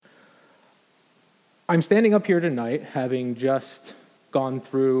I'm standing up here tonight having just gone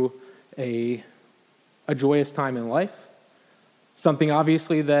through a joyous time in life, something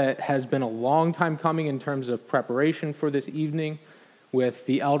obviously that has been a long time coming in terms of preparation for this evening with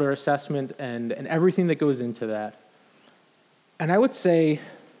the elder assessment and everything that goes into that. And I would say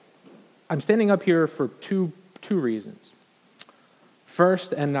I'm standing up here for two reasons.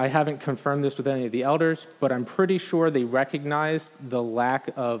 First, and I haven't confirmed this with any of the elders, but I'm pretty sure they recognized the lack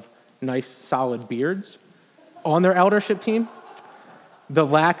of nice, solid beards on their eldership team. The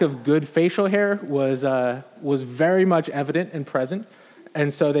lack of good facial hair was very much evident and present,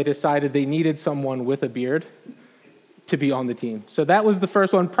 and so they decided they needed someone with a beard to be on the team. So that was the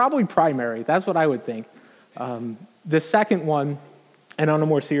first one, probably primary. That's what I would think. The second one, and on a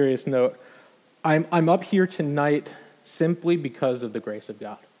more serious note, I'm up here tonight simply because of the grace of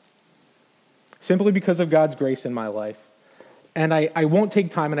God. Simply because of God's grace in my life. And I won't take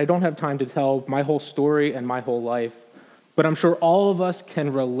time, and I don't have time to tell my whole story and my whole life, but I'm sure all of us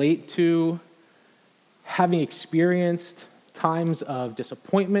can relate to having experienced times of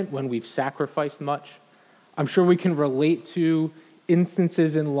disappointment when we've sacrificed much. I'm sure we can relate to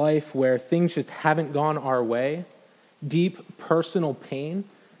instances in life where things just haven't gone our way, deep personal pain,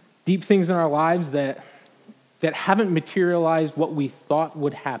 deep things in our lives that haven't materialized what we thought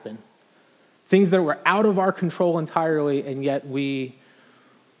would happen. Things that were out of our control entirely, and yet we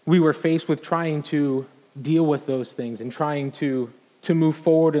were faced with trying to deal with those things and trying to move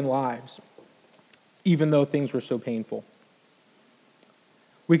forward in lives, even though things were so painful.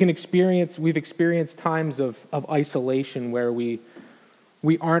 We've experienced times of isolation where we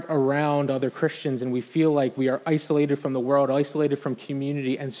aren't around other Christians and we feel like we are isolated from the world, isolated from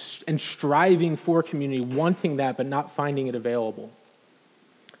community, and striving for community, wanting that but not finding it available.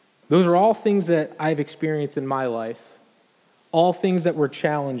 Those are all things that I've experienced in my life, all things that were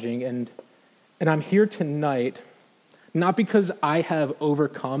challenging, and I'm here tonight not because I have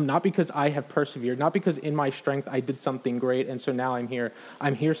overcome, not because I have persevered, not because in my strength I did something great and so now I'm here.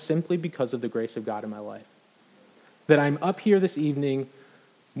 I'm here simply because of the grace of God in my life. That I'm up here this evening,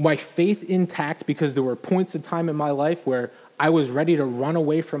 my faith intact, because there were points of time in my life where I was ready to run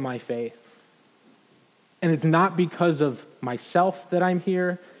away from my faith. And it's not because of myself that I'm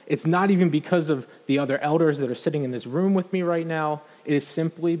here. It's not even because of the other elders that are sitting in this room with me right now. It is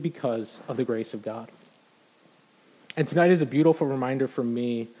simply because of the grace of God. And tonight is a beautiful reminder for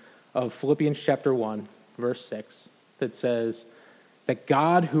me of Philippians chapter 1, verse 6, that says that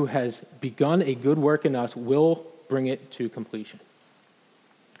God who has begun a good work in us will bring it to completion.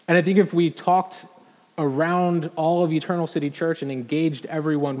 And I think if we talked around all of Eternal City Church and engaged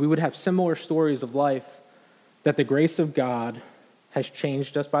everyone, we would have similar stories of life, that the grace of God has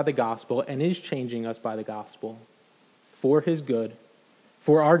changed us by the gospel and is changing us by the gospel for his good,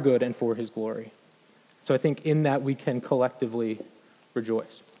 for our good, and for his glory. So I think in that we can collectively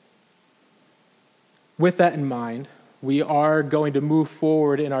rejoice. With that in mind, we are going to move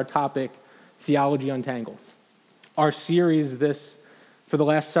forward in our topic, Theology Untangled. Our series for the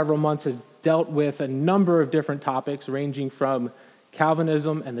last several months has dealt with a number of different topics, ranging from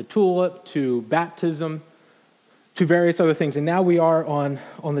Calvinism and the tulip to baptism to various other things. And now we are on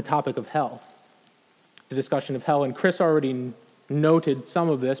the topic of hell, the discussion of hell. And Chris already noted some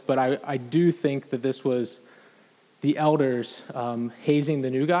of this, but I do think that this was the elders hazing the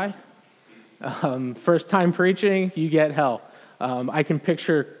new guy. First time preaching, you get hell. I can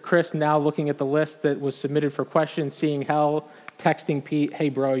picture Chris now looking at the list that was submitted for questions, seeing hell, texting Pete, hey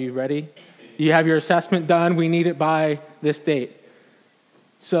bro, you ready? You have your assessment done, we need it by this date.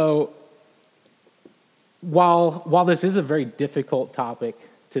 So while this is a very difficult topic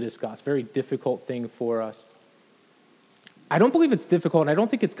to discuss, very difficult thing for us, I don't believe it's difficult, and I don't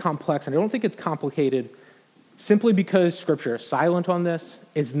think it's complex, and I don't think it's complicated simply because Scripture is silent on this.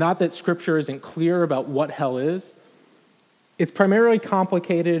 It's not that Scripture isn't clear about what hell is. It's primarily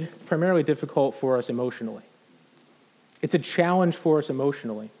complicated, primarily difficult for us emotionally. It's a challenge for us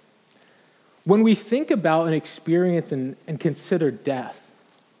emotionally. When we think about and experience and consider death,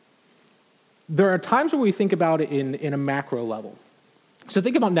 there are times where we think about it in a macro level. So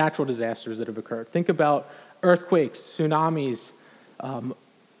think about natural disasters that have occurred. Think about earthquakes, tsunamis,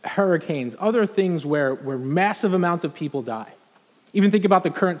 hurricanes, other things where massive amounts of people die. Even think about the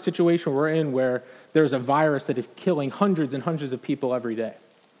current situation we're in, where there's a virus that is killing hundreds and hundreds of people every day.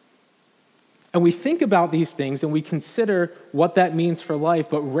 And we think about these things and we consider what that means for life,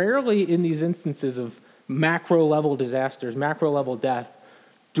 but rarely in these instances of macro-level disasters, macro-level death,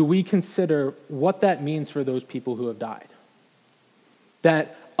 do we consider what that means for those people who have died.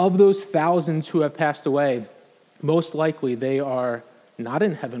 That of those thousands who have passed away, most likely they are not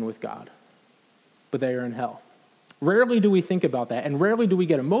in heaven with God. but they are in hell. Rarely do we think about that, and rarely do we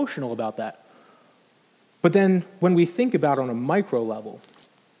get emotional about that. But then when we think about it on a micro level,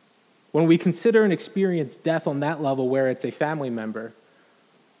 when we consider and experience death on that level where it's a family member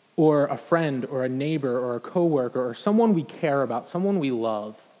or a friend or a neighbor or a coworker or someone we care about, someone we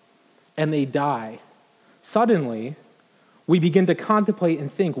love, and they die, suddenly we begin to contemplate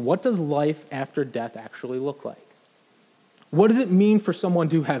and think, what does life after death actually look like? What does it mean for someone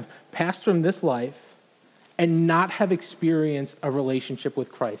to have passed from this life and not have experienced a relationship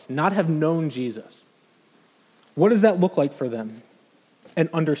with Christ, not have known Jesus? What does that look like for them? And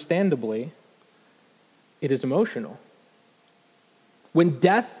understandably, it is emotional. When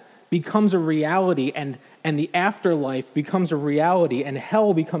death becomes a reality and the afterlife becomes a reality and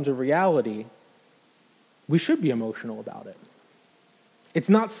hell becomes a reality, we should be emotional about it. It's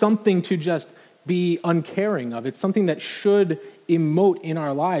not something to just be uncaring of. It's something that should emote in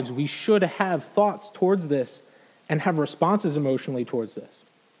our lives. We should have thoughts towards this and have responses emotionally towards this.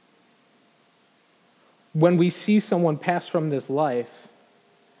 When we see someone pass from this life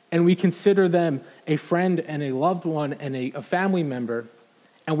and we consider them a friend and a loved one and a family member,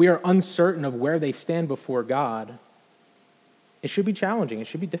 and we are uncertain of where they stand before God, it should be challenging. It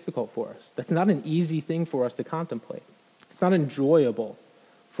should be difficult for us. That's not an easy thing for us to contemplate. It's not enjoyable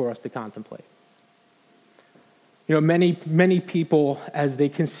for us to contemplate. You know, many people, as they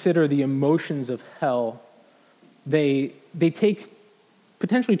consider the emotions of hell, they take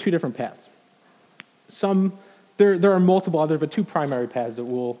potentially two different paths. There are multiple others, but two primary paths that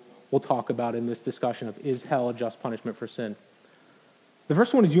we'll talk about in this discussion of, is hell a just punishment for sin? The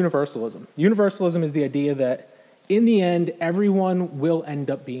first one is universalism. Universalism is the idea that in the end, everyone will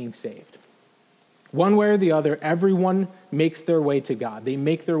end up being saved. One way or the other, everyone makes their way to God. They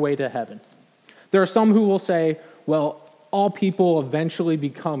make their way to heaven. There are some who will say, well, all people eventually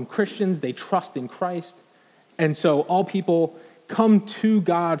become Christians. They trust in Christ. And so all people come to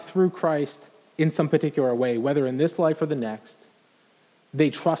God through Christ in some particular way, whether in this life or the next. They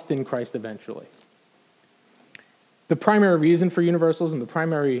trust in Christ eventually. The primary reason for universalism, the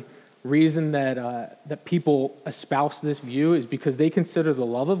primary reason that people espouse this view is because they consider the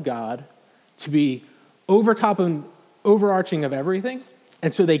love of God to be over top and overarching of everything,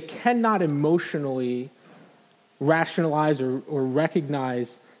 and so they cannot emotionally rationalize or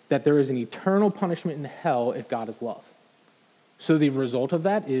recognize that there is an eternal punishment in hell if God is love. So the result of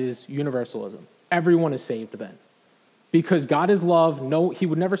that is universalism. Everyone is saved then. Because God is love, he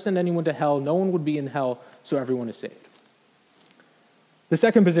would never send anyone to hell, no one would be in hell, so everyone is saved. The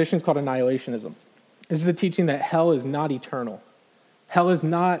second position is called annihilationism. This is the teaching that hell is not eternal. Hell is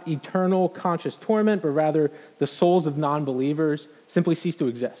not eternal conscious torment, but rather the souls of non-believers simply cease to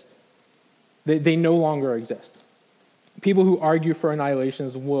exist. They no longer exist. People who argue for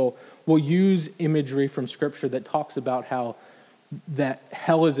annihilationism will use imagery from Scripture that talks about how that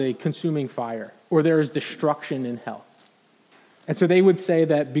hell is a consuming fire, or there is destruction in hell. And so they would say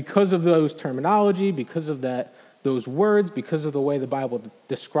that because of those terminology, because of those words, because of the way the Bible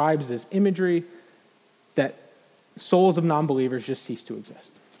describes this imagery, that souls of non-believers just cease to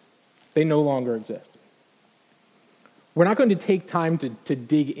exist. They no longer exist. We're not going to take time to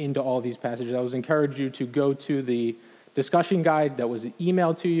dig into all these passages. I would encourage you to go to the discussion guide that was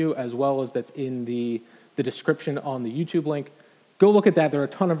emailed to you, as well as that's in the description on the YouTube link. Go look at that. There are a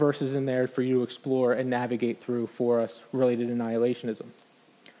ton of verses in there for you to explore and navigate through for us related to annihilationism.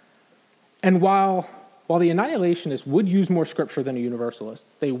 And while the annihilationists would use more Scripture than a universalist,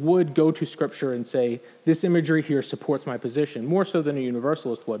 they would go to Scripture and say, this imagery here supports my position, more so than a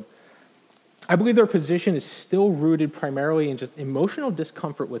universalist would. I believe their position is still rooted primarily in just emotional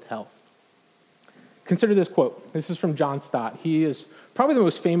discomfort with hell. Consider this quote. This is from John Stott. He is probably the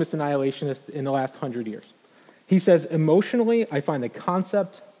most famous annihilationist in the last 100 years. He says, emotionally, I find the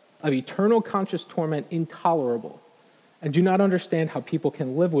concept of eternal conscious torment intolerable and do not understand how people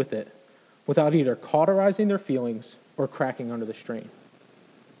can live with it without either cauterizing their feelings or cracking under the strain.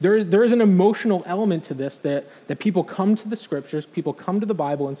 There is an emotional element to this that people come to the Scriptures, people come to the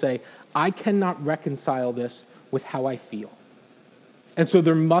Bible and say, I cannot reconcile this with how I feel. And so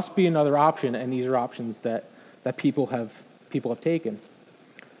there must be another option, and these are options that people have taken.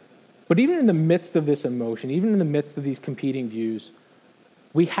 But even in the midst of this emotion, even in the midst of these competing views,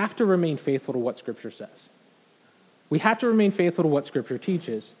 we have to remain faithful to what Scripture says. We have to remain faithful to what Scripture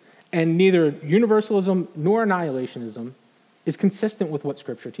teaches. And neither universalism nor annihilationism is consistent with what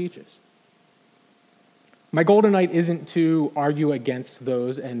Scripture teaches. My goal tonight isn't to argue against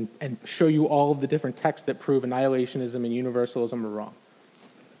those and show you all of the different texts that prove annihilationism and universalism are wrong.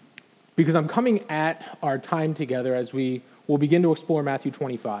 Because I'm coming at our time together as we will begin to explore Matthew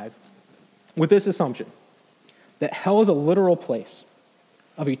 25. with this assumption that hell is a literal place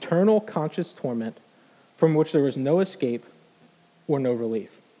of eternal conscious torment from which there is no escape or no relief.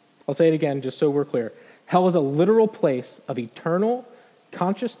 I'll say it again just so we're clear. Hell is a literal place of eternal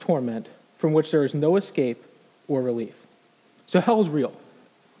conscious torment from which there is no escape or relief. So hell is real.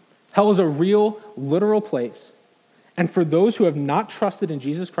 Hell is a real, literal place. And for those who have not trusted in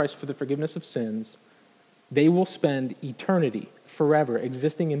Jesus Christ for the forgiveness of sins, they will spend eternity, forever,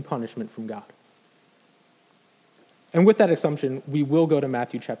 existing in punishment from God. And with that assumption, we will go to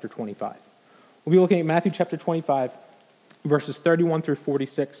Matthew chapter 25. We'll be looking at Matthew chapter 25, verses 31 through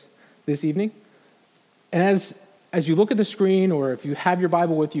 46 this evening. And as you look at the screen, or if you have your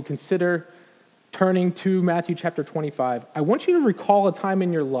Bible with you, consider turning to Matthew chapter 25. I want you to recall a time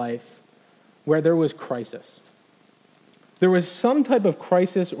in your life where there was crisis. There was some type of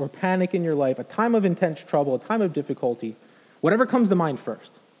crisis or panic in your life, a time of intense trouble, a time of difficulty, whatever comes to mind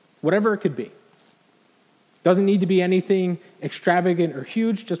first, whatever it could be. Doesn't need to be anything extravagant or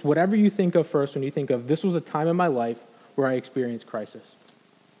huge, just whatever you think of first when you think of this was a time in my life where I experienced crisis.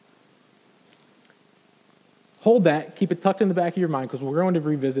 Hold that, keep it tucked in the back of your mind because we're going to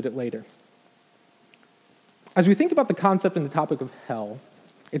revisit it later. As we think about the concept and the topic of hell,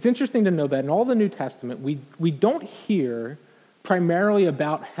 it's interesting to know that in all the New Testament, we don't hear primarily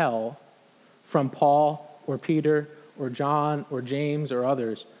about hell from Paul or Peter or John or James or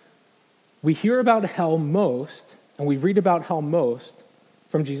others. We hear about hell most, and we read about hell most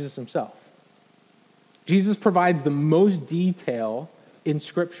from Jesus himself. Jesus provides the most detail in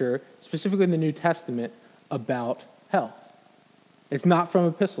Scripture, specifically in the New Testament, about hell. It's not from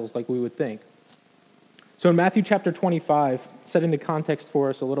epistles like we would think. So in Matthew chapter 25, setting the context for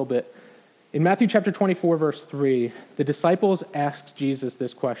us a little bit, in Matthew chapter 24, verse 3, the disciples ask Jesus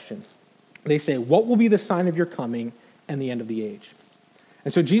this question. They say, "What will be the sign of your coming and the end of the age?"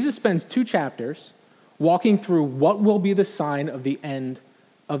 And so Jesus spends 2 chapters walking through what will be the sign of the end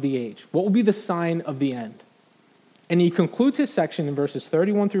of the age. What will be the sign of the end? And he concludes his section in verses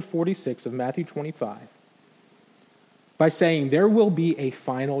 31 through 46 of Matthew 25 by saying there will be a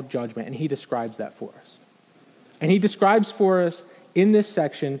final judgment, and he describes that for us. And he describes for us in this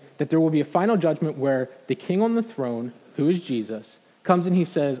section that there will be a final judgment where the king on the throne, who is Jesus, comes and he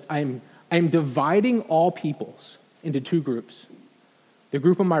says, I'm dividing all peoples into 2 groups. The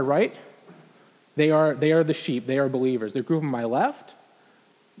group on my right, they are the sheep, they are believers. The group on my left,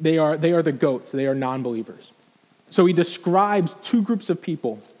 they are the goats, they are non-believers. So he describes 2 groups of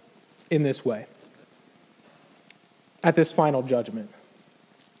people in this way at this final judgment.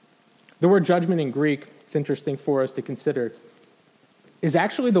 The word judgment in Greek, it's interesting for us to consider, is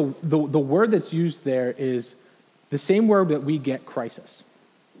actually the word that's used there is the same word that we get crisis.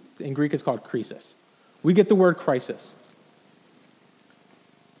 In Greek, it's called krisis. We get the word crisis.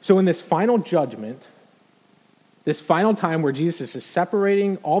 So in this final judgment, this final time where Jesus is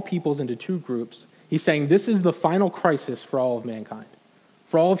separating all peoples into 2 groups, he's saying this is the final crisis for all of mankind.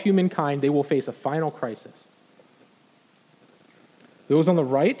 For all of humankind, they will face a final crisis. Those on the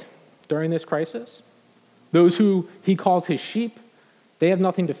right during this crisis, those who he calls his sheep, they have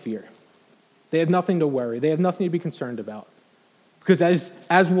nothing to fear. They have nothing to worry. They have nothing to be concerned about. Because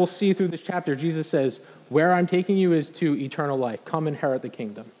as we'll see through this chapter, Jesus says, where I'm taking you is to eternal life. Come inherit the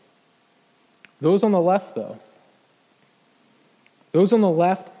kingdom. Those on the left, though, those on the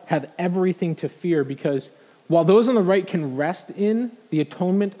left have everything to fear because while those on the right can rest in the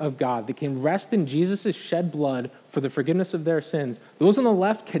atonement of God, they can rest in Jesus' shed blood for the forgiveness of their sins, those on the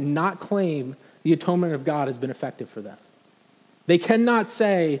left cannot claim the atonement of God has been effective for them. They cannot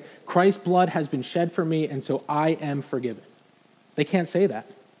say, Christ's blood has been shed for me, and so I am forgiven. They can't say that.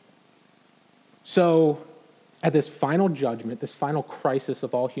 So, at this final judgment, this final crisis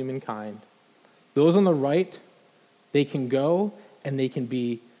of all humankind, those on the right, they can go and they can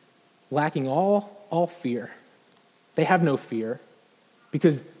be lacking all fear. They have no fear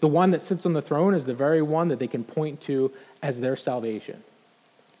because the one that sits on the throne is the very one that they can point to as their salvation.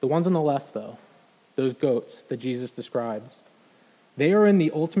 The ones on the left, though, those goats that Jesus describes, they are in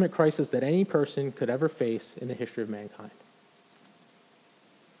the ultimate crisis that any person could ever face in the history of mankind.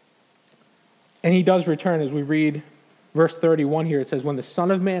 And he does return as we read verse 31 here. It says, when the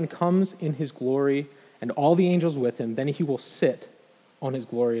Son of Man comes in his glory and all the angels with him, then he will sit on his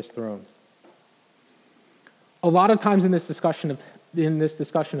glorious throne. A lot of times in this discussion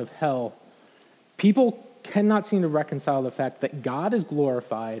of hell, people cannot seem to reconcile the fact that God is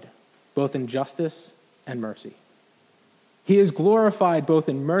glorified both in justice and mercy. He is glorified both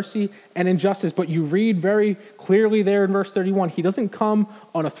in mercy and in justice, but you read very clearly there in verse 31, he doesn't come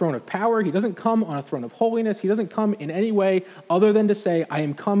on a throne of power, he doesn't come on a throne of holiness, he doesn't come in any way other than to say, I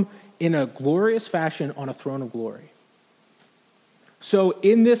am come in a glorious fashion on a throne of glory. So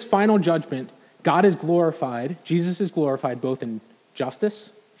in this final judgment, God is glorified, Jesus is glorified both in justice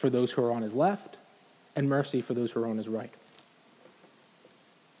for those who are on his left and mercy for those who are on his right.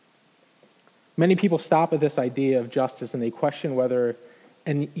 Many people stop at this idea of justice and they question whether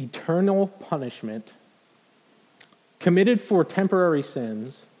an eternal punishment committed for temporary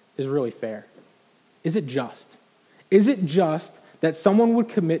sins is really fair. Is it just? Is it just that someone would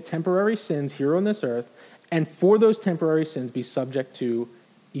commit temporary sins here on this earth and for those temporary sins be subject to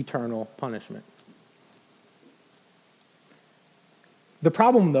eternal punishment? The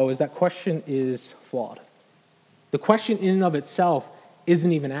problem, though, is that question is flawed. The question in and of itself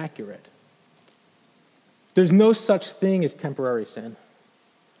isn't even accurate. There's no such thing as temporary sin.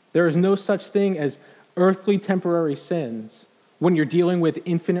 There is no such thing as earthly temporary sins when you're dealing with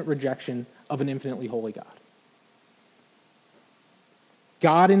infinite rejection of an infinitely holy God.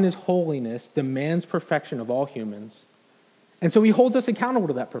 God in his holiness demands perfection of all humans, and so he holds us accountable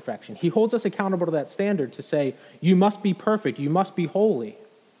to that perfection. He holds us accountable to that standard to say, you must be perfect, you must be holy.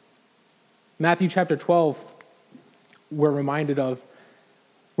 Matthew chapter 12, we're reminded of,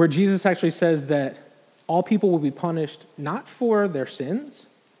 where Jesus actually says that all people will be punished not for their sins,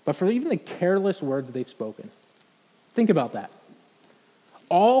 but for even the careless words they've spoken. Think about that.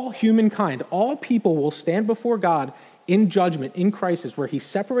 All humankind, all people will stand before God in judgment, in crisis, where he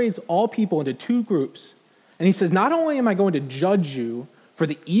separates all people into two groups. And he says, not only am I going to judge you for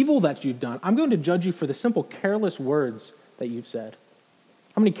the evil that you've done, I'm going to judge you for the simple careless words that you've said.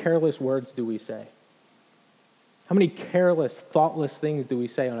 How many careless words do we say? How many careless, thoughtless things do we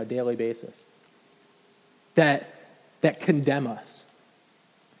say on a daily basis that condemn us?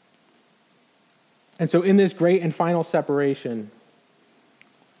 And so in this great and final separation,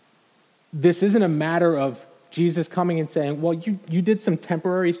 this isn't a matter of Jesus coming and saying, well, you did some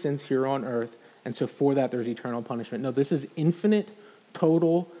temporary sins here on earth, and so for that there's eternal punishment. No, this is infinite,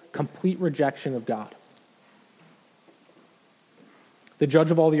 total, complete rejection of God. The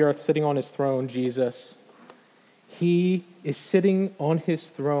judge of all the earth sitting on his throne, Jesus, he is sitting on his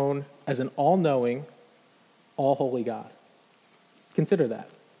throne as an all-knowing, all-holy God. Consider that.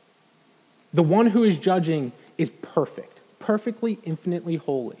 The one who is judging is perfect, perfectly, infinitely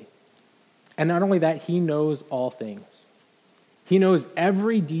holy. And not only that, he knows all things. He knows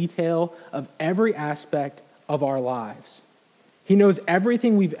every detail of every aspect of our lives. He knows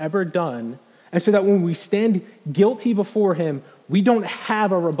everything we've ever done, and so that when we stand guilty before him, we don't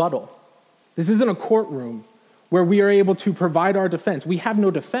have a rebuttal. This isn't a courtroom where we are able to provide our defense. We have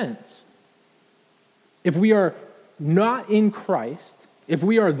no defense. If we are not in Christ, if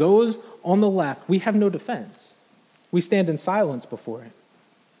we are those on the left, we have no defense. We stand in silence before him.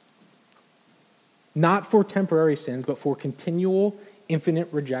 Not for temporary sins, but for continual, infinite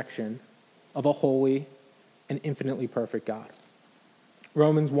rejection of a holy and infinitely perfect God.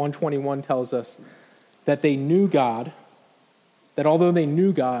 Romans 1:21 tells us that they knew God, that although they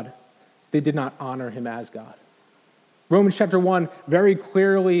knew God, they did not honor him as God. Romans chapter 1 very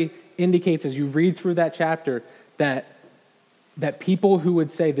clearly indicates, as you read through that chapter, that people who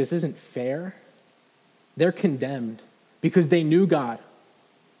would say this isn't fair, they're condemned because they knew God,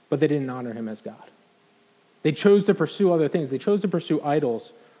 but they didn't honor him as God. They chose to pursue other things. They chose to pursue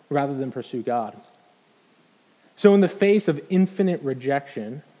idols rather than pursue God. So in the face of infinite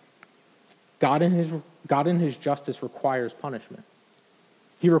rejection, God in his justice requires punishment.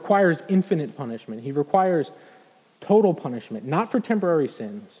 He requires infinite punishment. He requires total punishment, not for temporary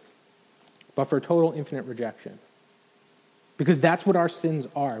sins, but for total infinite rejection. Because that's what our sins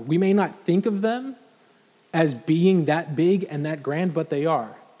are. We may not think of them as being that big and that grand, but they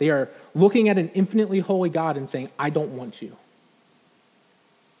are. They are looking at an infinitely holy God and saying, I don't want you.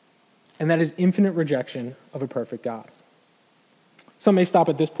 And that is infinite rejection of a perfect God. Some may stop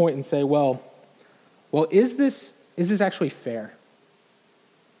at this point and say, well, is this actually fair?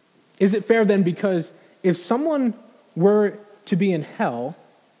 Is it fair then because if someone were to be in hell,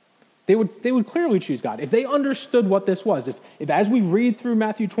 they would clearly choose God. If they understood what this was, if as we read through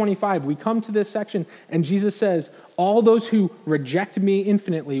Matthew 25, we come to this section and Jesus says, all those who reject me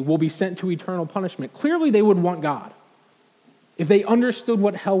infinitely will be sent to eternal punishment. Clearly they would want God. If they understood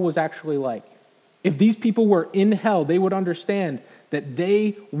what hell was actually like. If these people were in hell, they would understand that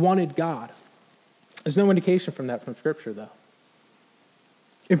they wanted God. There's no indication from that from Scripture, though.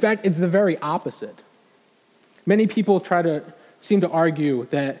 In fact, it's the very opposite. Many people seem to argue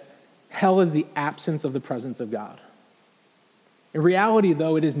that hell is the absence of the presence of God. In reality,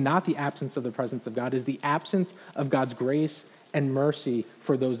 though, it is not the absence of the presence of God. It is the absence of God's grace and mercy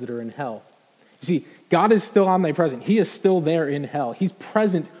for those that are in hell. You see, God is still omnipresent. He is still there in hell. He's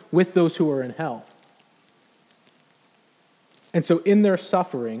present with those who are in hell. And so in their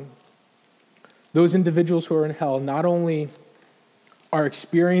suffering, those individuals who are in hell not only are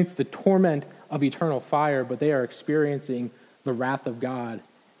experiencing the torment of eternal fire, but they are experiencing the wrath of God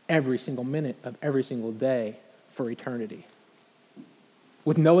every single minute of every single day for eternity,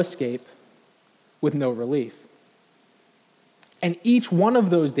 with no escape, with no relief. And each one of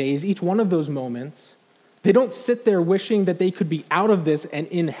those days, each one of those moments, they don't sit there wishing that they could be out of this and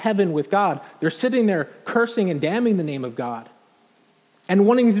in heaven with God. They're sitting there cursing and damning the name of God and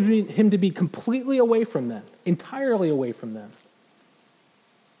wanting him to be completely away from them, entirely away from them.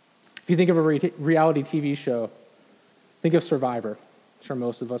 If you think of a reality TV show, think of Survivor. I'm sure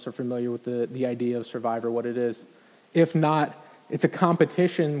most of us are familiar with the idea of Survivor, what it is. If not, it's a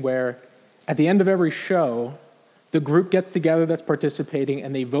competition where at the end of every show, the group gets together that's participating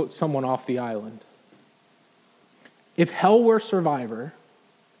and they vote someone off the island. If hell were Survivor,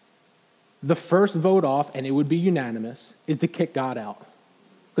 the first vote off, and it would be unanimous, is to kick God out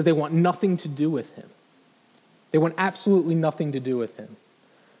because they want nothing to do with him. They want absolutely nothing to do with him.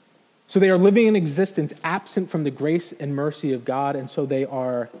 So they are living an existence absent from the grace and mercy of God, and so they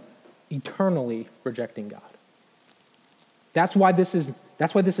are eternally rejecting God. That's why this is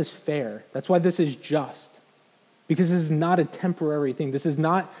fair. That's why this is just. Because this is not a temporary thing. This is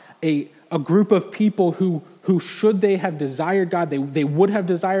not a group of people who should they have desired God, they would have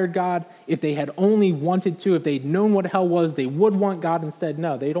desired God if they had only wanted to, if they'd known what hell was, they would want God instead.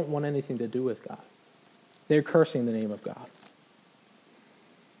 No, they don't want anything to do with God. They're cursing the name of God.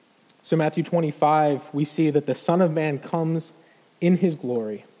 So Matthew 25, we see that the Son of Man comes in his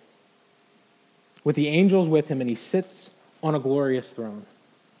glory with the angels with him, and he sits on a glorious throne.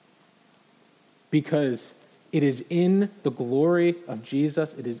 Because it is in the glory of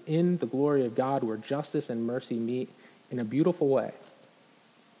Jesus, it is in the glory of God where justice and mercy meet in a beautiful way.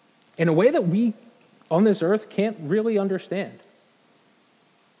 In a way that we on this earth can't really understand.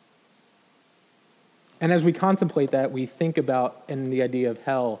 And as we contemplate that, we think about, in the idea of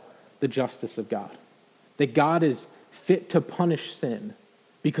hell, the justice of God. That God is fit to punish sin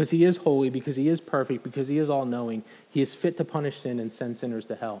because he is holy, because he is perfect, because he is all-knowing. He is fit to punish sin and send sinners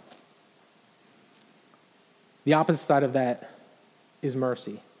to hell. The opposite side of that is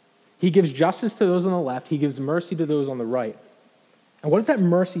mercy. He gives justice to those on the left. He gives mercy to those on the right. And what is that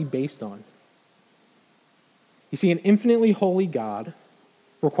mercy based on? You see, an infinitely holy God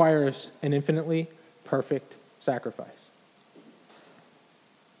requires an infinitely perfect sacrifice.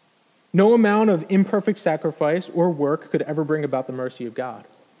 No amount of imperfect sacrifice or work could ever bring about the mercy of God.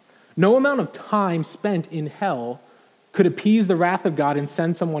 No amount of time spent in hell could appease the wrath of God and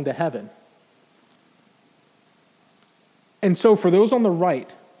send someone to heaven. And so for those on the right,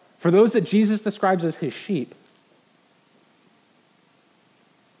 for those that Jesus describes as his sheep,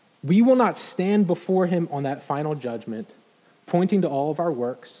 we will not stand before him on that final judgment, pointing to all of our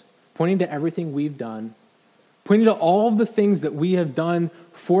works, pointing to everything we've done, pointing to all of the things that we have done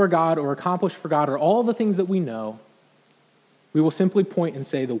for God or accomplished for God, or all the things that we know. We will simply point and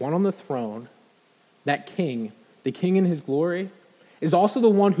say, the one on the throne, that king, the king in his glory, is also the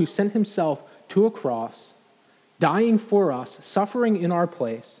one who sent himself to a cross, dying for us, suffering in our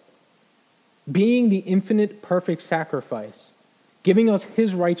place, being the infinite perfect sacrifice, giving us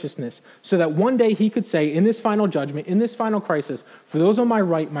his righteousness, so that one day he could say, in this final judgment, in this final crisis, for those on my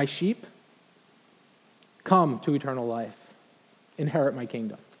right, my sheep, come to eternal life, inherit my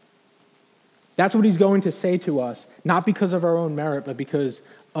kingdom. That's what he's going to say to us, not because of our own merit, but because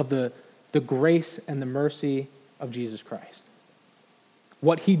of the grace and the mercy of Jesus Christ.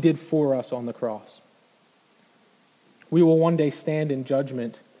 What he did for us on the cross. We will one day stand in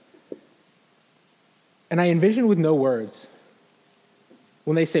judgment. And I envision with no words,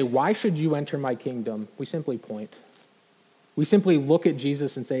 when they say, why should you enter my kingdom? We simply point. We simply look at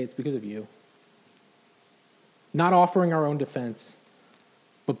Jesus and say, it's because of you. Not offering our own defense,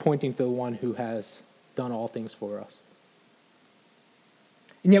 but pointing to the one who has done all things for us.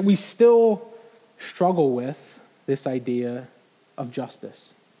 And yet we still struggle with this idea of justice.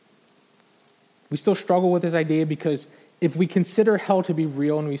 We still struggle with this idea because if we consider hell to be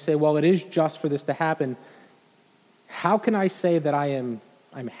real and we say, well, it is just for this to happen, how can I say that I'm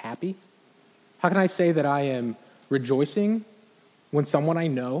happy? How can I say that I am rejoicing when someone I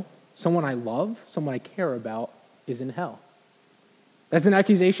know, someone I love, someone I care about is in hell? That's an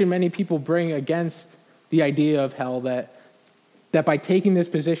accusation many people bring against the idea of hell, that by taking this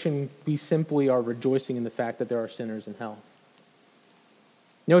position, we simply are rejoicing in the fact that there are sinners in hell.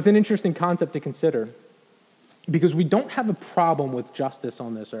 You know, it's an interesting concept to consider because we don't have a problem with justice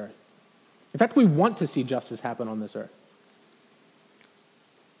on this earth. In fact, we want to see justice happen on this earth.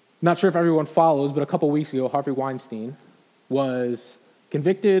 Not sure if everyone follows, but a couple weeks ago, Harvey Weinstein was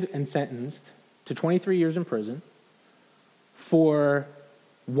convicted and sentenced to 23 years in prison for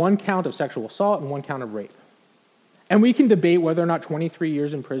one count of sexual assault and one count of rape. And we can debate whether or not 23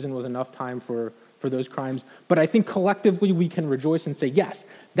 years in prison was enough time for those crimes, but I think collectively we can rejoice and say, yes,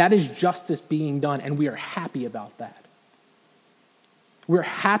 that is justice being done, and we are happy about that. We're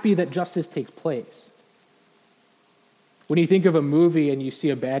happy that justice takes place. When you think of a movie and you see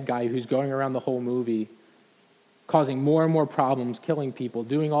a bad guy who's going around the whole movie causing more and more problems, killing people,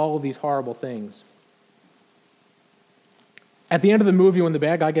 doing all of these horrible things, at the end of the movie, when the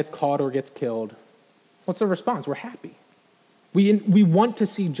bad guy gets caught or gets killed, what's the response? We're happy. We want to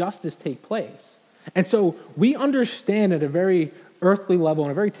see justice take place. And so we understand at a very earthly level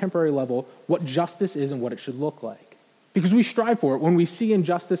and a very temporary level what justice is and what it should look like. Because we strive for it. When we see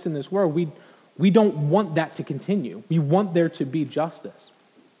injustice in this world, we don't want that to continue. We want there to be justice.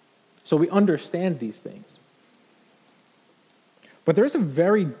 So we understand these things. But there's a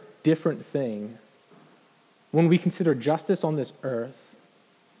very different thing when we consider justice on this earth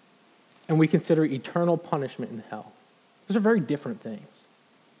and we consider eternal punishment in hell. Those are very different things.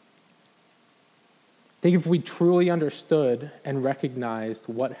 I think if we truly understood and recognized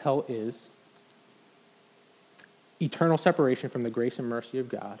what hell is, eternal separation from the grace and mercy of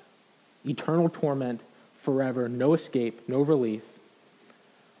God, eternal torment forever, no escape, no relief,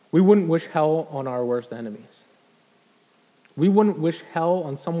 we wouldn't wish hell on our worst enemies. We wouldn't wish hell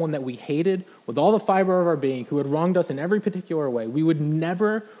on someone that we hated with all the fiber of our being, who had wronged us in every particular way. We would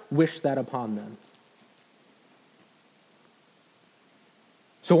never wish that upon them.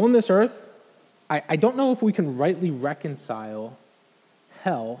 So on this earth, I don't know if we can rightly reconcile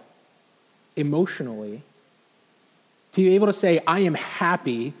hell emotionally to be able to say, I am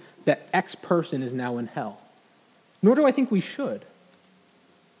happy that X person is now in hell. Nor do I think we should.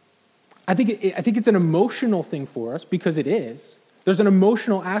 I think it's an emotional thing for us, because it is. There's an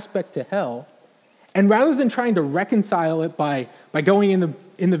emotional aspect to hell. And rather than trying to reconcile it by going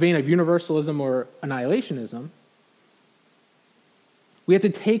in the vein of universalism or annihilationism, we have to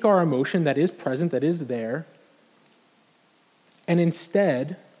take our emotion that is present, that is there, and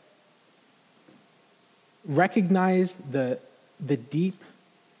instead recognize the deep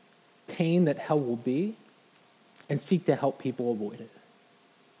pain that hell will be and seek to help people avoid it.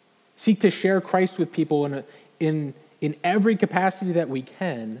 Seek to share Christ with people in every capacity that we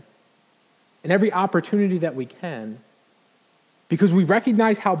can, in every opportunity that we can, because we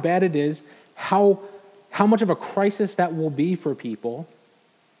recognize how bad it is, how much of a crisis that will be for people,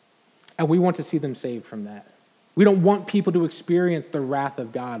 and we want to see them saved from that. We don't want people to experience the wrath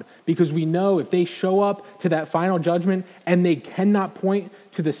of God, because we know if they show up to that final judgment and they cannot point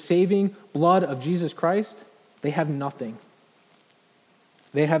to the saving blood of Jesus Christ, they have nothing.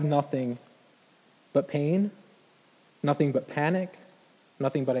 They have nothing but pain, nothing but panic,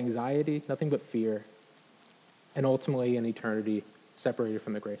 nothing but anxiety, nothing but fear, and ultimately an eternity separated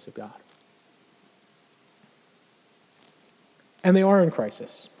from the grace of God. And they are in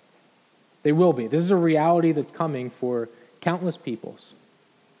crisis. They will be. This is a reality that's coming for countless peoples.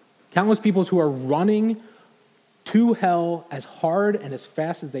 Countless peoples who are running to hell as hard and as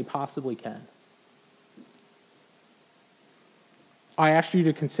fast as they possibly can. I asked you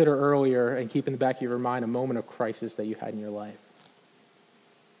to consider earlier and keep in the back of your mind a moment of crisis that you had in your life.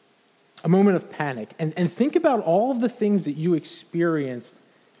 A moment of panic. And think about all of the things that you experienced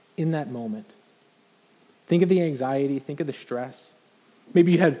in that moment. Think of the anxiety. Think of the stress.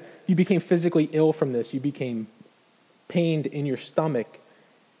 Maybe you became physically ill from this. You became pained in your stomach.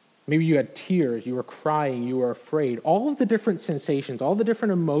 Maybe you had tears. You were crying. You were afraid. All of the different sensations, all the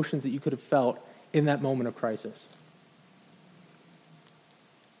different emotions that you could have felt in that moment of crisis.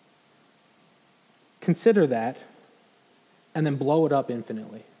 Consider that and then blow it up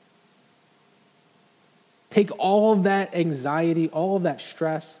infinitely. Take all of that anxiety, all of that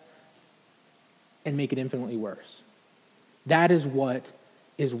stress, and make it infinitely worse. That is what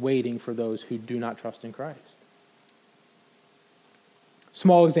is waiting for those who do not trust in Christ.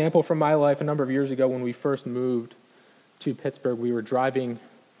 Small example from my life, a number of years ago when we first moved to Pittsburgh, we were driving,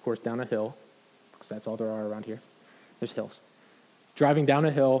 of course, down a hill, because that's all there are around here. There's hills. Driving down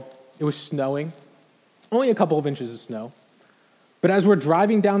a hill, it was snowing, only a couple of inches of snow. But as we're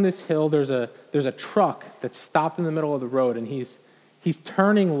driving down this hill, there's a truck that's stopped in the middle of the road, and he's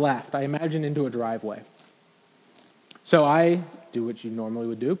turning left, I imagine, into a driveway. So I do what you normally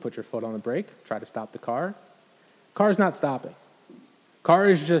would do, put your foot on the brake, try to stop the car. Car's not stopping. Car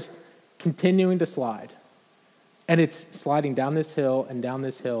is just continuing to slide. And it's sliding down this hill and down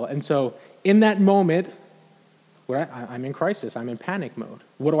this hill. And so in that moment, I'm in crisis. I'm in panic mode.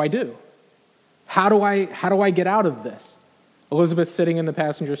 What do? How do I get out of this? Elizabeth's sitting in the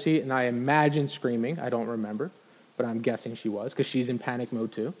passenger seat, and I imagine screaming. I don't remember, but I'm guessing she was, because she's in panic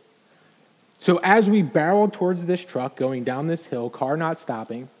mode too. So as we barrel towards this truck, going down this hill, car not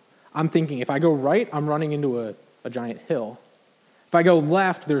stopping, I'm thinking, if I go right, I'm running into a giant hill. If I go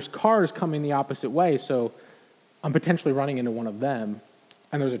left, there's cars coming the opposite way, so I'm potentially running into one of them,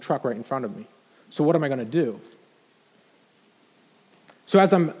 and there's a truck right in front of me. So what am I going to do? So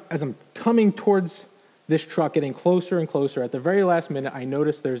as I'm coming towards this truck, getting closer and closer, at the very last minute, I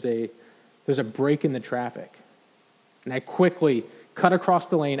notice there's a break in the traffic. And I quickly cut across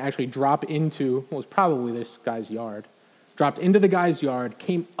the lane, actually drop into what was probably this guy's yard. Dropped into the guy's yard,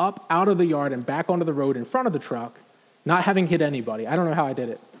 came up out of the yard and back onto the road in front of the truck, not having hit anybody. I don't know how I did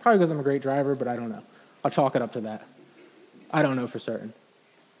it. Probably because I'm a great driver, but I don't know. I'll chalk it up to that. I don't know for certain.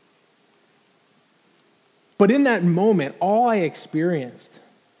 But in that moment, all I experienced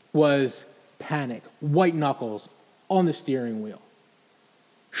was panic, white knuckles on the steering wheel,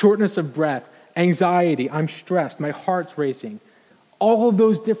 shortness of breath, anxiety, I'm stressed, my heart's racing, all of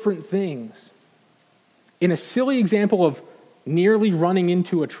those different things. In a silly example of nearly running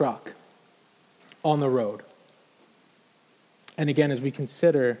into a truck on the road. And again, as we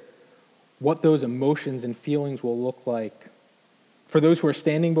consider what those emotions and feelings will look like for those who are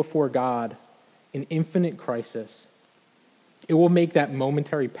standing before God in infinite crisis, it will make that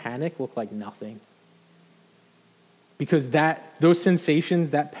momentary panic look like nothing. Because those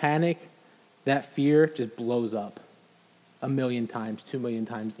sensations, that panic, that fear just blows up 1 million times, 2 million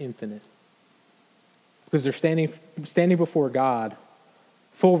times, infinite. Because they're standing before God,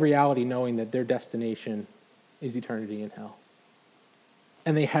 full reality, knowing that their destination is eternity in hell.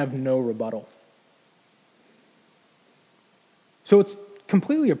 And they have no rebuttal. So it's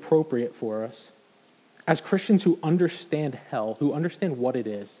completely appropriate for us as Christians who understand hell, who understand what it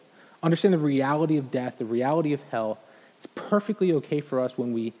is, understand the reality of death, the reality of hell. It's perfectly okay for us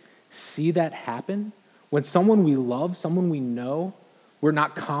when we see that happen, when someone we love, someone we know, we're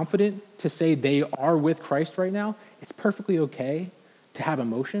not confident to say they are with Christ right now. It's perfectly okay to have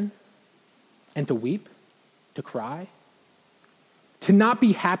emotion and to weep, to cry, to not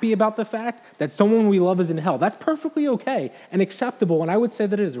be happy about the fact that someone we love is in hell. That's perfectly okay and acceptable, and I would say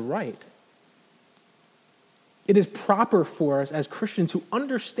that it is right. It is proper for us as Christians who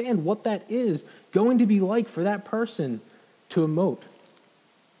understand what that is going to be like for that person to emote.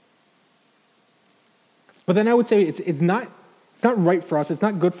 But then I would say it's not right for us, it's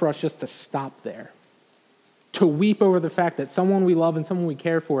not good for us just to stop there. To weep over the fact that someone we love and someone we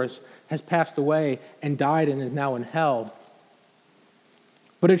care for has passed away and died and is now in hell.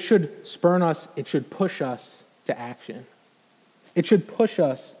 But it should spur us, it should push us to action. It should push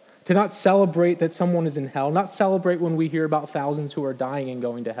us to not celebrate that someone is in hell, not celebrate when we hear about thousands who are dying and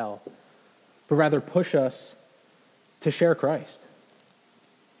going to hell, but rather push us to share Christ.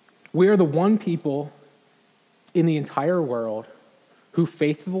 We are the one people in the entire world who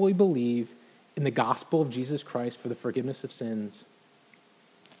faithfully believe in the gospel of Jesus Christ for the forgiveness of sins.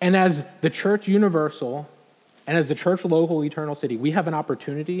 And as the church universal, and as the church local Eternal City, we have an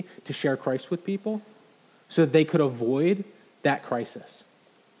opportunity to share Christ with people so that they could avoid that crisis.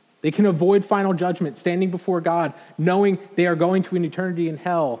 They can avoid final judgment, standing before God, knowing they are going to an eternity in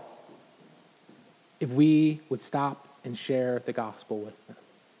hell, if we would stop and share the gospel with them.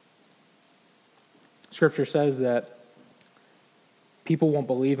 Scripture says that people won't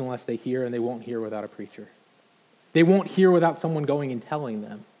believe unless they hear, and they won't hear without a preacher. They won't hear without someone going and telling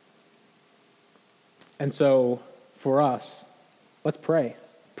them. And so, for us, let's pray.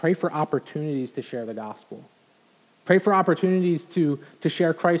 Pray for opportunities to share the gospel. Pray for opportunities to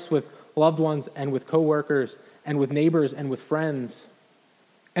share Christ with loved ones and with coworkers and with neighbors and with friends.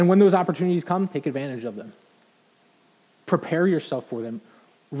 And when those opportunities come, take advantage of them. Prepare yourself for them.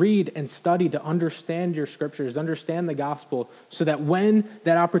 Read and study to understand your scriptures, understand the gospel, so that when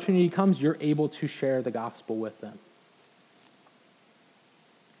that opportunity comes, you're able to share the gospel with them.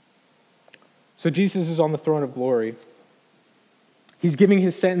 So Jesus is on the throne of glory. He's giving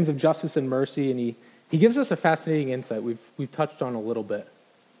his sentence of justice and mercy, and he gives us a fascinating insight we've touched on a little bit,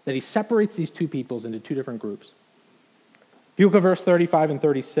 that he separates these two peoples into two different groups. If you look at verse 35 and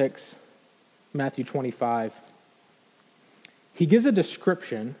 36, Matthew 25, he gives a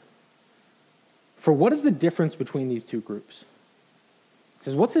description for what is the difference between these two groups. He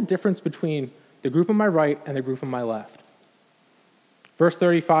says, what's the difference between the group on my right and the group on my left? Verse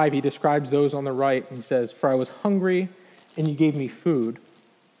 35, he describes those on the right, and he says, "For I was hungry, and you gave me food.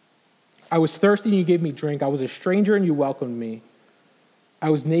 I was thirsty, and you gave me drink. I was a stranger, and you welcomed me.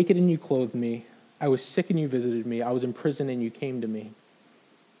 I was naked, and you clothed me. I was sick and you visited me. I was in prison and you came to me.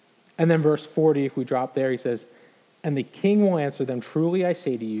 And then verse 40, if we drop there, he says, and the king will answer them, truly I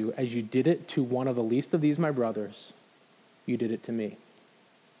say to you, as you did it to one of the least of these my brothers, you did it to me.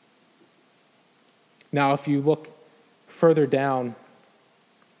 Now, if you look further down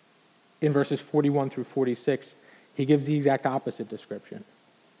in verses 41 through 46, he gives the exact opposite description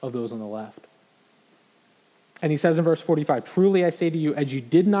of those on the left. And he says in verse 45, truly I say to you, as you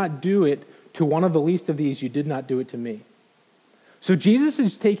did not do it to one of the least of these, you did not do it to me. So Jesus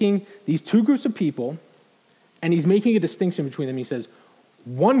is taking these two groups of people, and he's making a distinction between them. He says,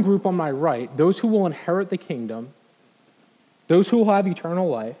 one group on my right, those who will inherit the kingdom, those who will have eternal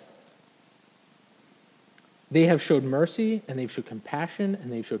life, they have showed mercy, and they've showed compassion,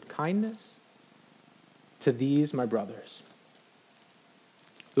 and they've showed kindness to these, my brothers.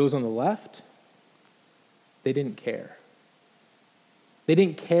 Those on the left, they didn't care. They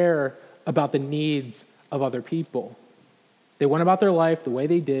didn't care about the needs of other people. They went about their life the way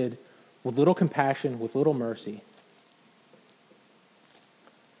they did, with little compassion, with little mercy.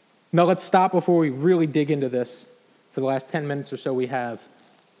 Now let's stop before we really dig into this for the last 10 minutes or so we have.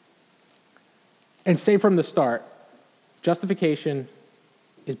 And say from the start, justification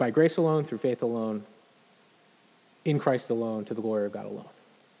is by grace alone, through faith alone, in Christ alone, to the glory of God alone.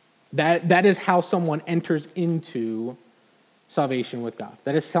 That is how someone enters into salvation with God.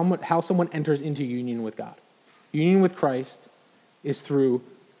 That is how someone enters into union with God. Union with Christ is through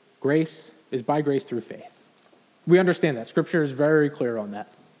grace, is by grace through faith. We understand that. Scripture is very clear on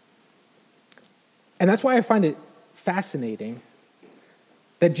that. And that's why I find it fascinating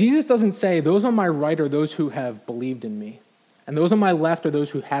that Jesus doesn't say, those on my right are those who have believed in me, and those on my left are those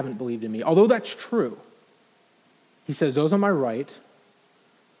who haven't believed in me. Although that's true, he says, those on my right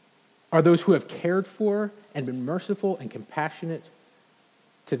are those who have cared for and been merciful and compassionate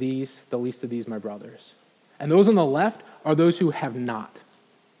to these, the least of these, my brothers. And those on the left are those who have not.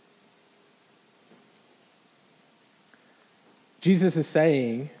 Jesus is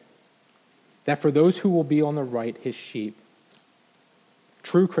saying that for those who will be on the right, his sheep,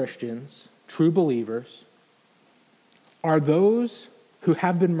 true Christians, true believers, are those who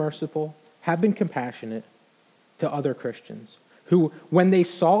have been merciful, have been compassionate to other Christians, who, when they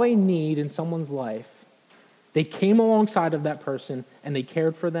saw a need in someone's life, they came alongside of that person and they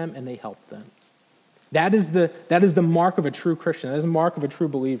cared for them and they helped them. That is the mark of a true Christian. That is the mark of a true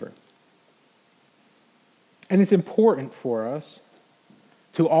believer. And it's important for us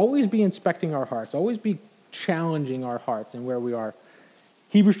to always be inspecting our hearts, always be challenging our hearts and where we are.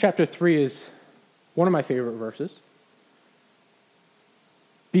 Hebrews chapter 3 is one of my favorite verses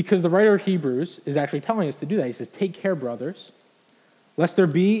because the writer of Hebrews is actually telling us to do that. He says, take care, brothers, lest there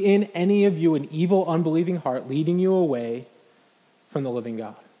be in any of you an evil, unbelieving heart leading you away from the living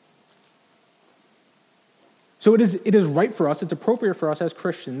God. So it is right for us, it's appropriate for us as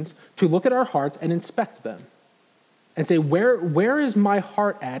Christians to look at our hearts and inspect them and say, where is my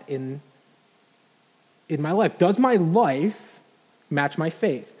heart at in my life? Does my life match my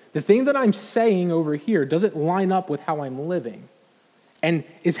faith? The thing that I'm saying over here, does it line up with how I'm living? And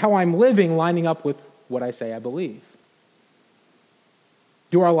is how I'm living lining up with what I say I believe?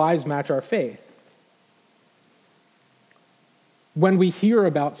 Do our lives match our faith? When we hear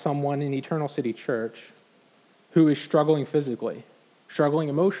about someone in Eternal City Church who is struggling physically, struggling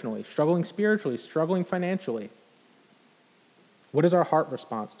emotionally, struggling spiritually, struggling financially, what is our heart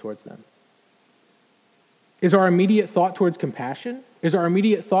response towards them? Is our immediate thought towards compassion? Is our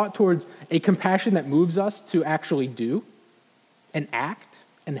immediate thought towards a compassion that moves us to actually do and act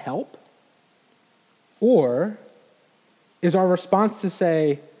and help? Or is our response to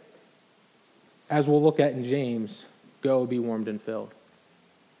say, as we'll look at in James, go be warmed and filled?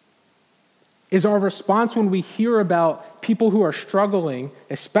 Is our response when we hear about people who are struggling,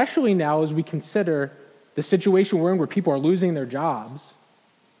 especially now as we consider the situation we're in where people are losing their jobs,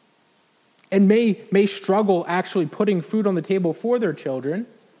 and may struggle actually putting food on the table for their children,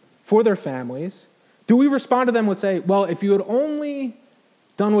 for their families, do we respond to them with say, well, if you had only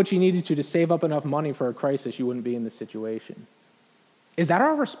done what you needed to save up enough money for a crisis, you wouldn't be in this situation? Is that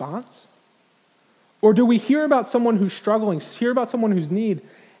our response? Or do we hear about someone who's struggling, hear about someone who's in need,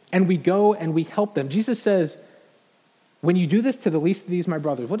 and we go and we help them? Jesus says, when you do this to the least of these, my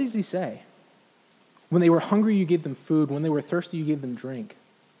brothers, what does he say? When they were hungry, you gave them food. When they were thirsty, you gave them drink.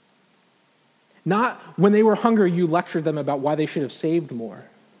 Not when they were hungry, you lectured them about why they should have saved more.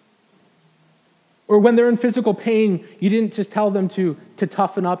 Or when they're in physical pain, you didn't just tell them to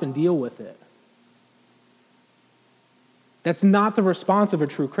toughen up and deal with it. That's not the response of a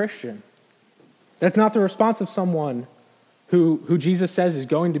true Christian. That's not the response of someone who Jesus says is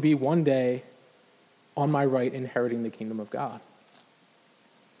going to be one day on my right inheriting the kingdom of God?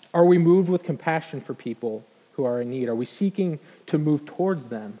 Are we moved with compassion for people who are in need? Are we seeking to move towards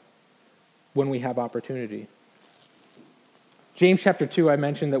them when we have opportunity? James chapter 2, I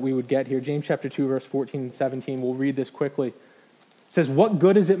mentioned that we would get here. James chapter 2, verse 14 and 17. We'll read this quickly. It says, "What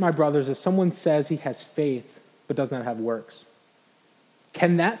good is it, my brothers, if someone says he has faith but does not have works?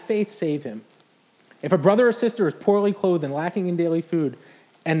 Can that faith save him? If a brother or sister is poorly clothed and lacking in daily food,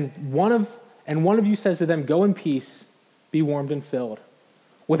 and one of you says to them, 'Go in peace, be warmed and filled,'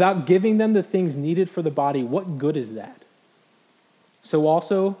 without giving them the things needed for the body, what good is that? So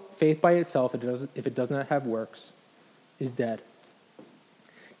also, faith by itself, if it does not have works, is dead."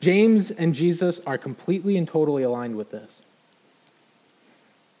 James and Jesus are completely and totally aligned with this.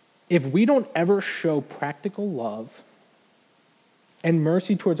 If we don't ever show practical love and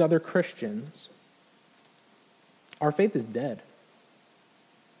mercy towards other Christians, our faith is dead.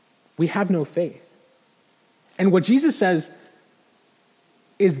 We have no faith. And what Jesus says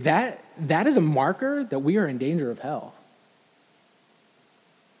is that is a marker that we are in danger of hell.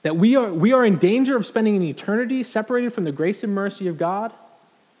 That we are in danger of spending an eternity separated from the grace and mercy of God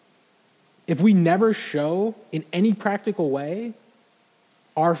if we never show in any practical way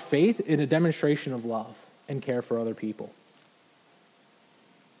our faith in a demonstration of love and care for other people.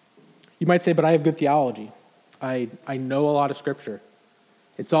 You might say, but I have good theology. I know a lot of scripture.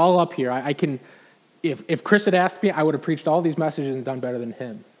 It's all up here. I can, if Chris had asked me, I would have preached all these messages and done better than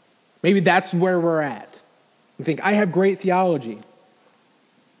him. Maybe that's where we're at. You think, I have great theology.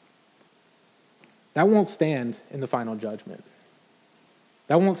 That won't stand in the final judgment.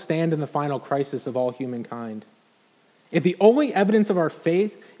 That won't stand in the final crisis of all humankind. If the only evidence of our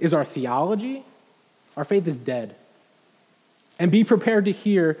faith is our theology, our faith is dead. And be prepared to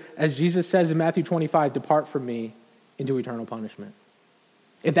hear, as Jesus says in Matthew 25, "Depart from me into eternal punishment."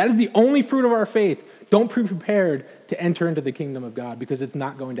 If that is the only fruit of our faith, don't be prepared to enter into the kingdom of God, because it's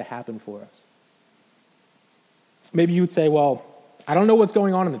not going to happen for us. Maybe you would say, well, I don't know what's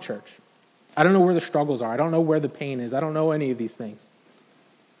going on in the church. I don't know where the struggles are. I don't know where the pain is. I don't know any of these things.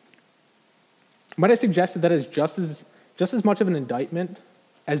 Might I suggest that that is just as much of an indictment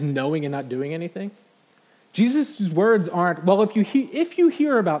as knowing and not doing anything? Jesus' words aren't, well, if you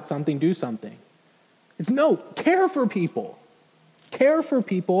hear about something, do something. It's no, care for people. Care for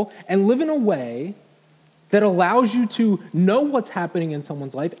people and live in a way that allows you to know what's happening in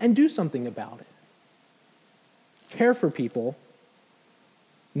someone's life and do something about it. Care for people,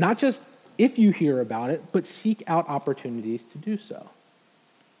 not just if you hear about it, but seek out opportunities to do so.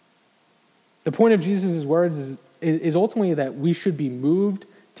 The point of Jesus' words is ultimately that we should be moved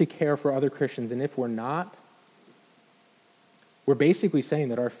to care for other Christians, and if we're not, we're basically saying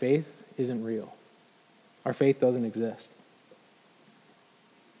that our faith isn't real. Our faith doesn't exist.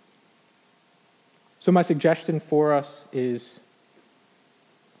 So my suggestion for us is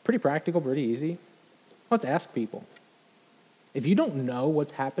pretty practical, pretty easy. Let's ask people. If you don't know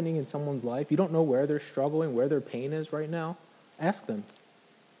what's happening in someone's life, you don't know where they're struggling, where their pain is right now, ask them.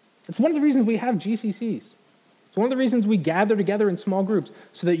 It's one of the reasons we have GCCs. It's one of the reasons we gather together in small groups,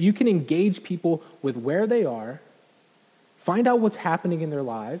 so that you can engage people with where they are, find out what's happening in their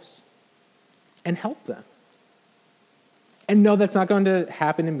lives, and help them. And no, that's not going to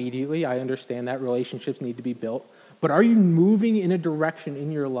happen immediately. I understand that relationships need to be built. But are you moving in a direction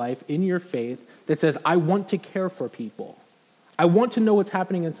in your life, in your faith, that says, I want to care for people. I want to know what's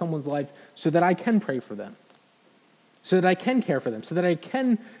happening in someone's life so that I can pray for them, so that I can care for them, so that I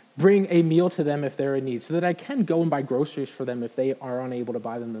can bring a meal to them if they're in need, so that I can go and buy groceries for them if they are unable to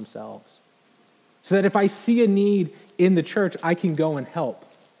buy them themselves, so that if I see a need in the church, I can go and help.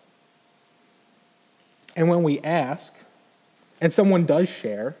 And when we ask, and someone does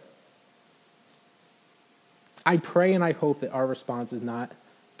share, I pray and I hope that our response is not,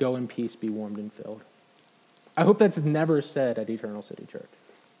 go in peace, be warmed and filled. I hope that's never said at Eternal City Church.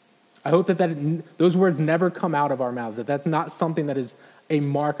 I hope that those words never come out of our mouths, that that's not something that is a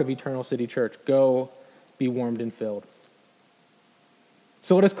mark of Eternal City Church. Go, be warmed and filled.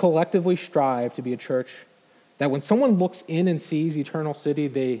 So let us collectively strive to be a church that when someone looks in and sees Eternal City,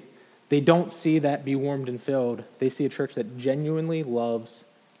 they don't see that be warmed and filled. They see a church that genuinely loves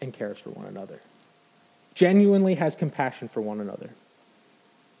and cares for one another, genuinely has compassion for one another.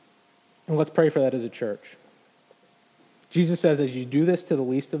 And let's pray for that as a church. Jesus says, as you do this to the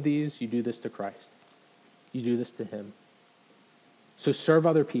least of these, you do this to Christ. You do this to him. So serve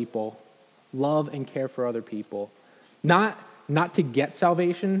other people, love and care for other people, not to get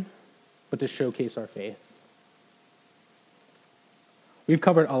salvation, but to showcase our faith. We've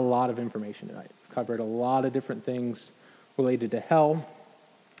covered a lot of information tonight. We've covered a lot of different things related to hell.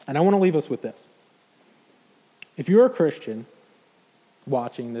 And I want to leave us with this. If you're a Christian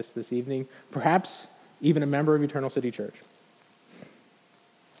watching this evening, perhaps even a member of Eternal City Church,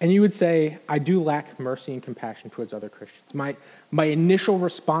 and you would say, I do lack mercy and compassion towards other Christians. My initial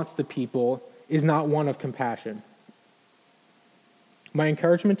response to people is not one of compassion. My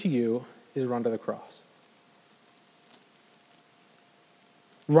encouragement to you is run to the cross.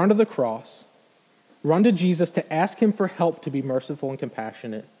 Run to the cross. Run to Jesus to ask him for help to be merciful and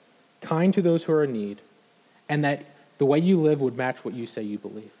compassionate, kind to those who are in need, and that the way you live would match what you say you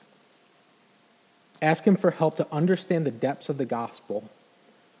believe. Ask him for help to understand the depths of the gospel,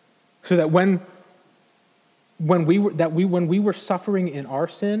 so that when we were suffering in our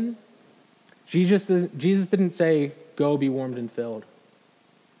sin, Jesus didn't say, "Go, be warmed and filled."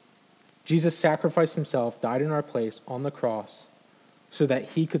 Jesus sacrificed himself, died in our place on the cross, so that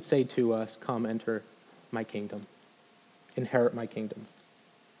he could say to us, "Come, enter my kingdom, inherit my kingdom."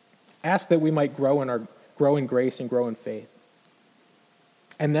 Ask that we might grow in grace and grow in faith.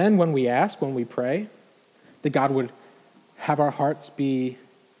 And then when we pray, that God would have our hearts be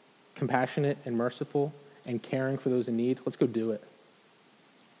compassionate and merciful and caring for those in need. Let's go do it.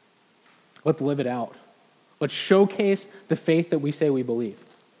 Let's live it out. Let's showcase the faith that we say we believe.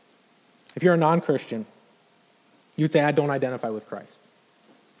 If you're a non-Christian, you'd say, I don't identify with Christ.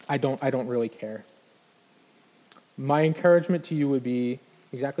 I don't really care. My encouragement to you would be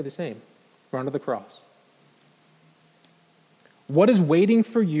exactly the same. Run to the cross. What is waiting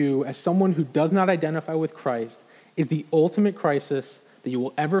for you as someone who does not identify with Christ is the ultimate crisis that you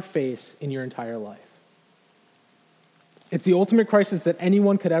will ever face in your entire life. It's the ultimate crisis that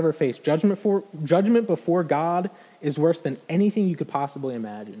anyone could ever face. Judgment before God is worse than anything you could possibly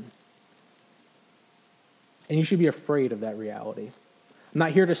imagine. And you should be afraid of that reality. I'm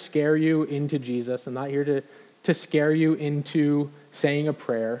not here to scare you into Jesus. I'm not here to scare you into saying a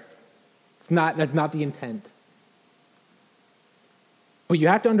prayer. That's not the intent. But you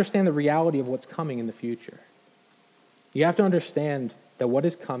have to understand the reality of what's coming in the future. You have to understand that what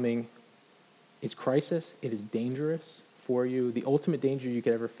is coming is crisis. It is dangerous for you, the ultimate danger you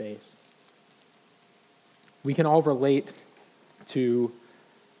could ever face. We can all relate to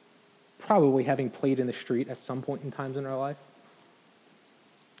probably having played in the street at some point in times in our life.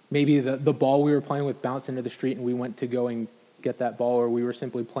 Maybe the ball we were playing with bounced into the street and we went to go and get that ball, or we were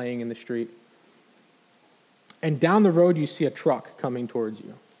simply playing in the street. And down the road, you see a truck coming towards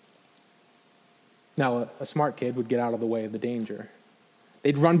you. Now, a smart kid would get out of the way of the danger.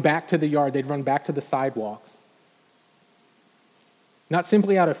 They'd run back to the yard. They'd run back to the sidewalk. Not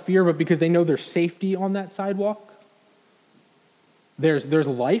simply out of fear, but because they know there's safety on that sidewalk. There's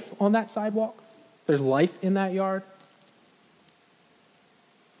life on that sidewalk. There's life in that yard.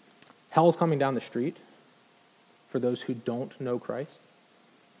 Hell's coming down the street for those who don't know Christ.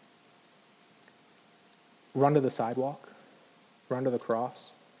 Run to the sidewalk. Run to the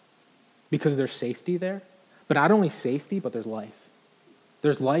cross. Because there's safety there. But not only safety, but there's life.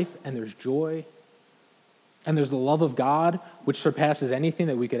 There's life and there's joy. And there's the love of God, which surpasses anything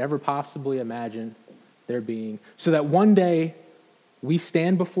that we could ever possibly imagine there being. So that one day we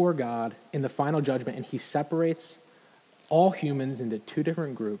stand before God in the final judgment and he separates all humans into two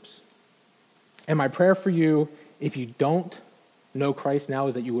different groups. And my prayer for you, if you don't know Christ now,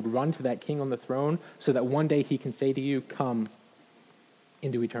 is that you would run to that King on the throne so that one day he can say to you, "Come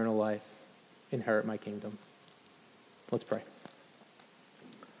into eternal life, inherit my kingdom." Let's pray.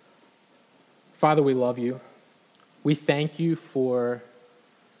 Father, we love you. We thank you for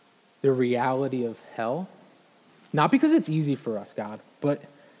the reality of hell. Not because it's easy for us, God, but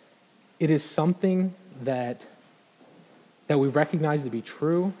it is something that we recognize to be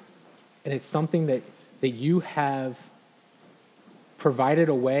true, and it's something that you have provided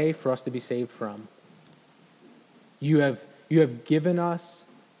a way for us to be saved from. You have given us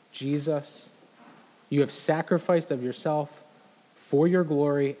Jesus. You have sacrificed of yourself for your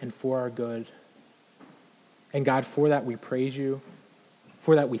glory and for our good. And God, for that we praise you.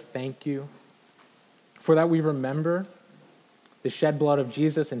 For that we thank you. For that we remember the shed blood of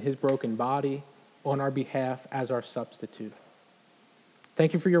Jesus and his broken body on our behalf as our substitute.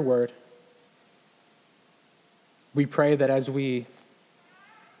 Thank you for your word. We pray that as we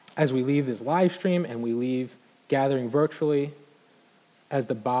leave this live stream and we leave gathering virtually as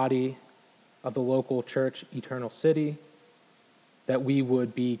the body of the local church, Eternal City, that we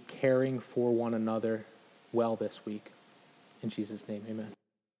would be caring for one another well this week. In Jesus' name, amen.